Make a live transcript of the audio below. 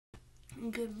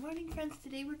Good morning, friends.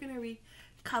 Today we're going to read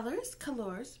Colors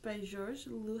by Jorge,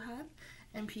 Lujan,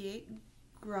 and Piet,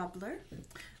 Grobler.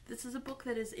 This is a book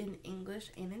that is in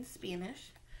English and in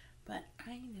Spanish, but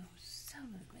I know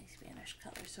some of my Spanish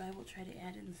colors, so I will try to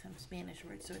add in some Spanish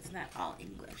words so it's not all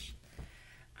English.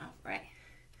 All right.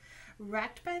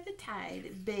 Rocked by the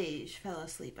tide, Beige fell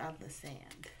asleep on the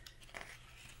sand.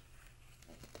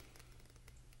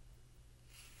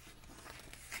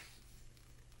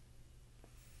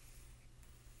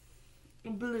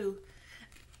 Blue,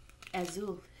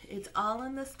 azul, it's all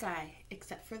in the sky,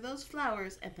 except for those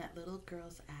flowers and that little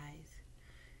girl's eyes.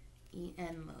 Y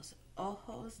en los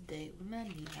ojos de una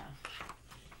niña.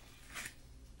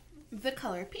 The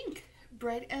color pink,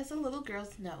 bright as a little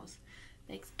girl's nose,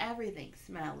 makes everything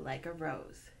smell like a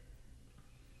rose.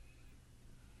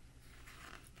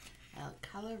 El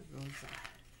color rosa.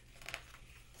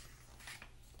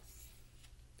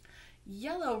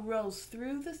 Yellow rolls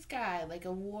through the sky like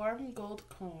a warm gold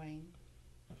coin.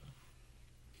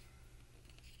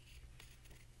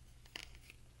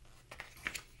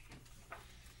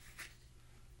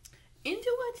 Into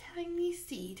a tiny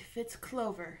seed fits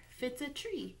clover, fits a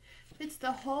tree, fits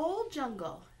the whole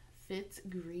jungle, fits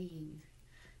green.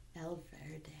 El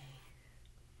verde.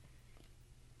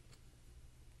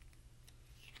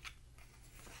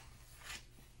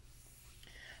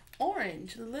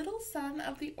 Orange, little son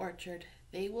of the orchard,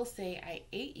 they will say I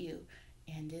ate you,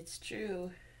 and it's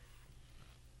true.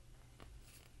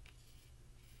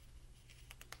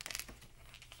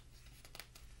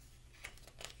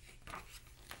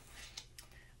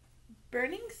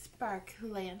 Burning spark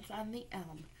lands on the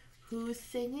elm. Who's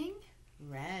singing?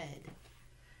 Red.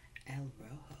 El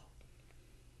rojo.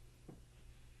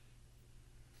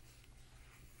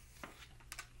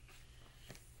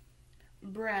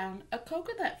 Brown, a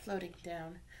coconut floating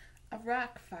down, a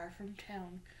rock far from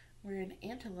town, where an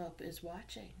antelope is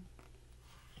watching.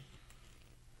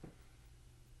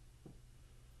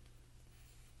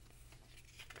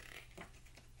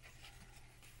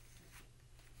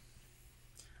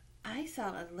 I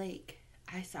saw a lake,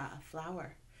 I saw a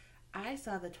flower, I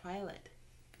saw the twilight,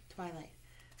 violet.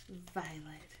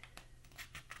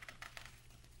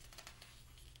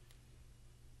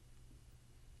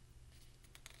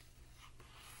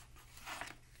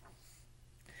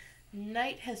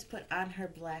 Night has put on her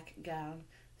black gown,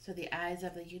 so the eyes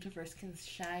of the universe can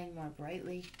shine more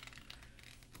brightly.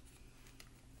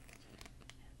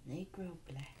 They grow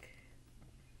black.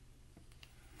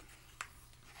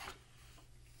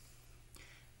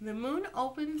 The moon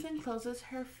opens and closes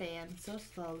her fan so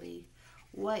slowly,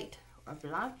 white or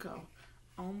blanco,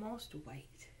 almost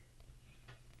white.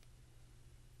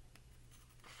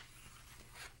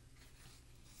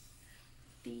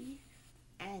 The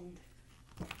end.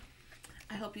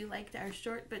 I hope you liked our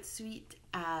short but sweet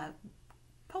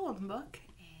poem book,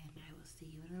 and I will see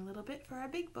you in a little bit for our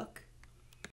big book.